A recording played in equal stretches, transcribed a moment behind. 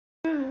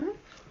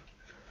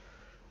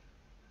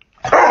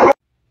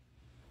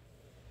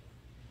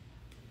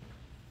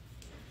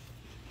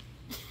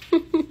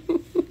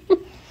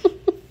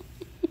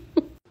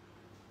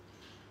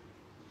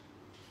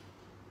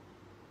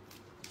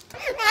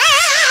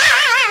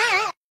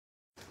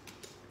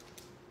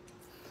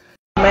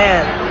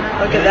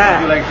Look at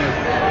that. Like this.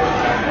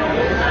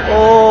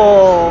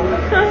 Oh,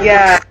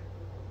 yeah.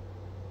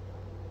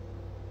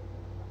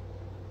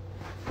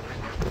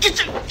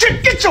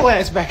 Get your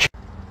ass back.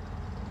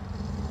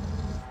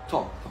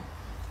 Talk.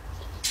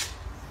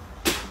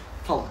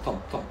 Oh,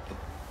 talk.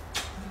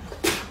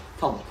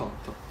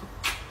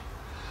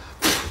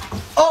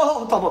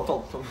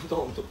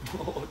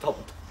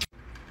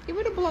 Give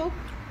it a blow.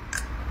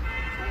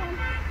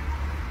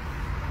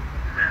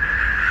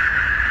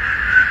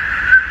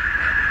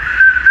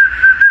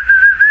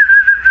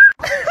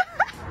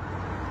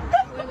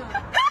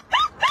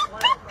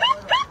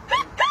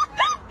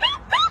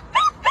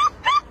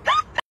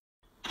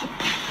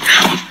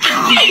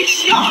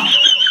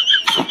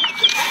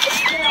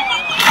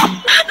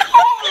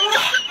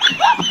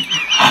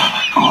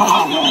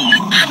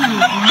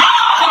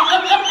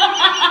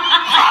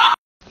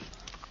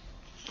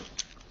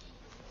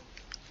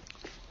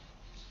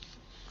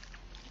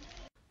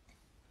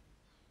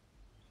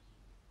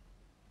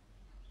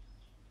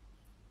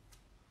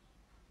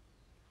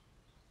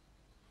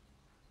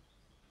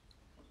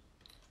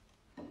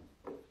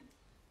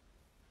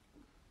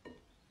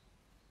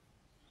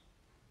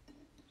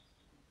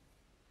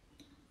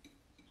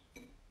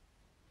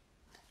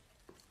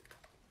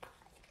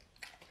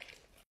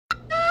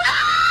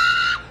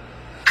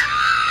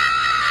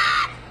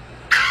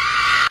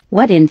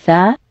 What in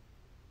the?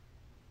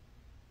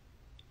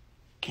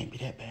 Can't be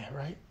that bad,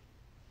 right?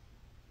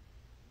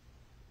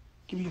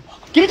 Give me your ball.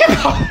 Give me your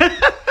ball.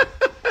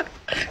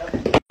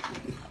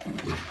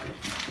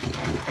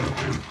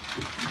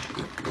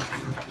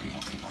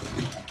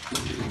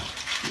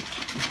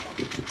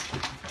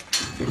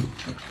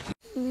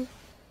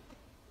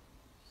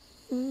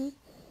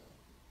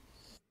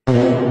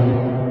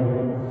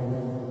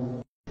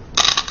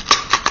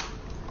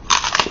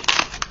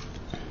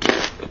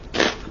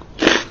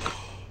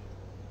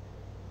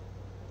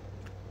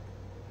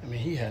 I mean,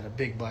 he had a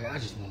big bite. I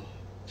just want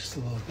just a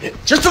little bit.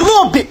 Just a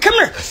little bit. Come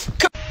here.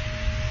 Come.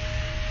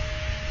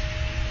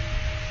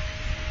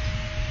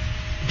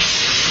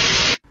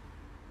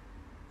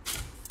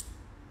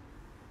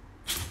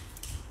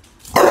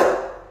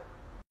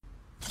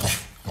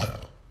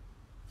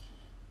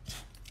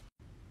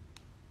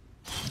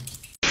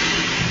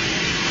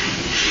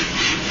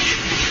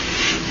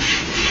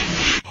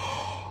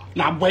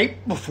 Now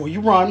wait, before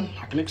you run,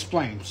 I can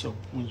explain. So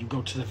when you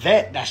go to the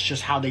vet, that's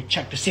just how they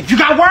check to see if you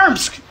got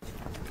worms.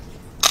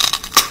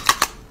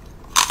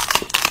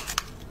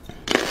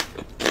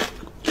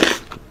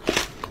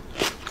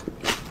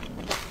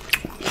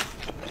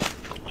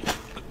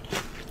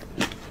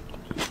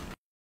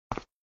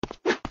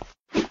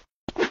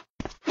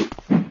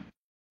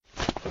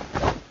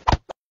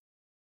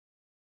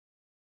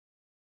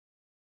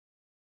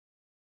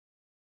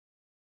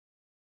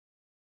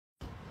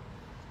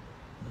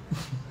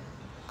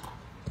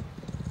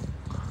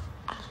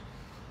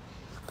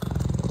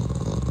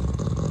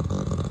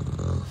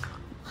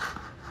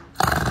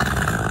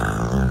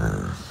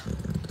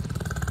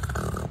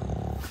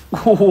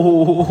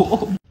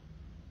 Oh.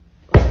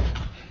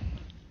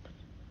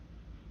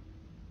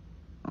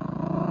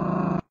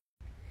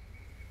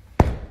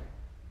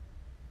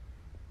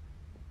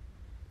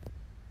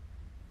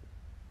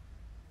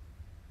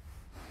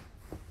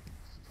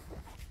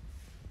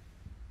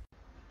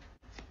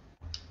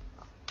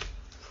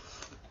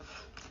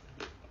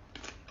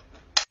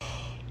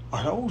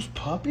 Are those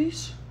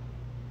puppies?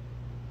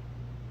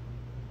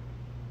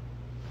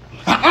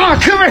 Come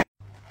here!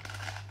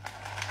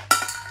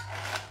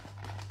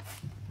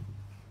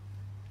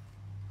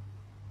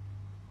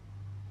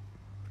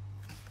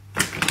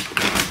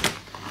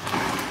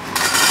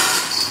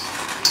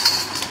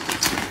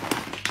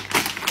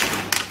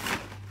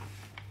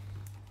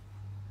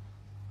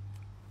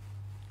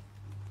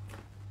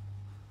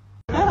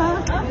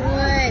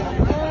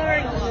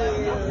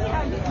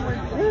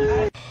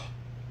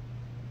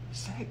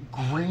 Is that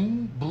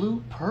green,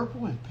 blue,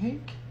 purple, and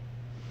pink?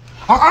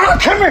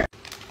 Come here!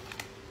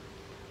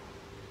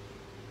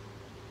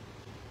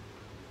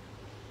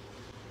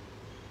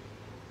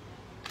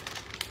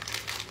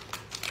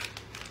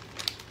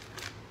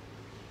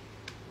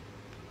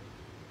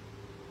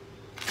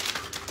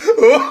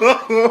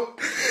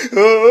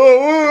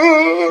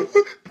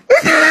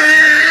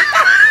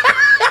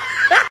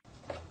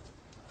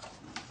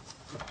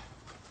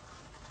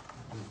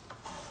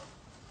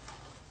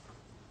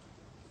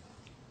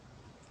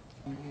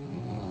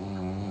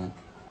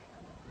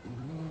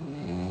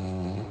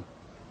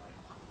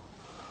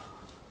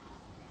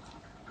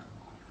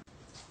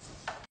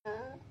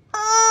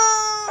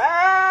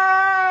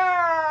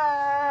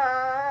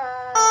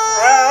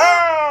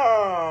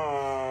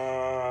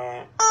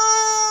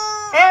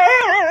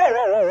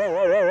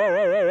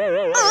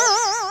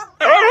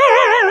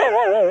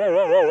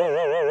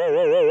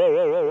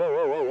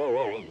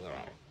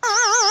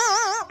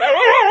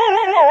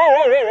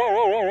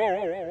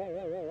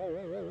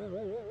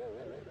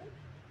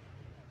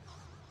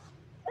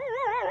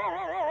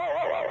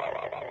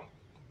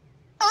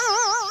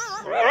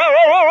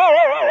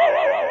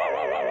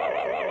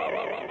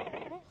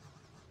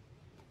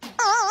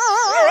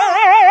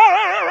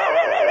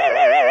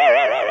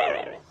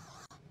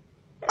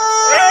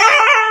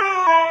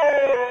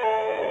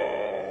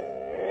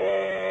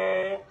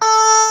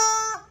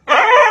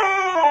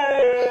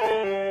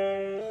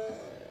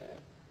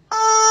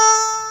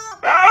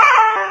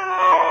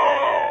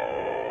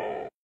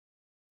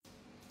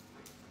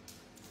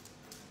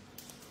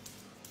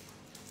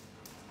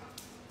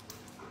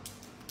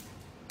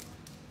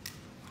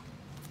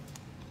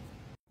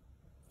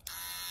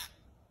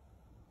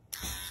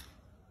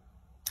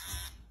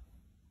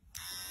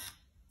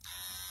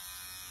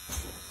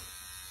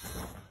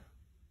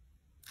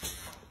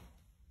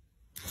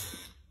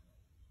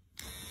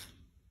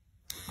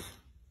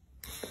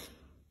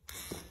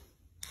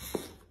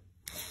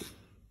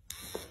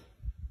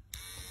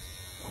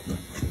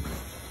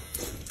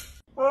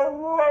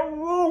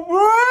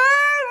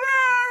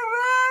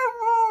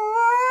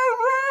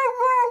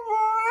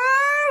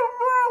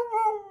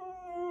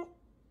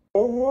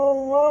 How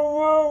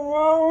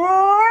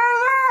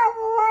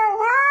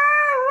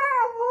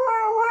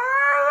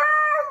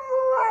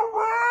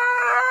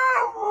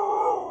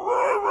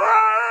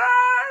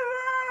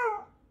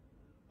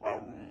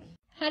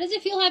does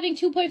it feel having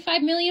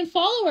 2.5 million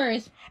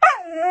followers?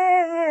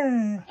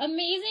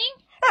 Amazing?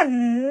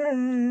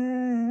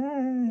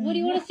 What do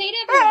you want to say to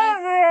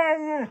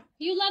everyone?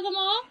 You love them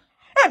all?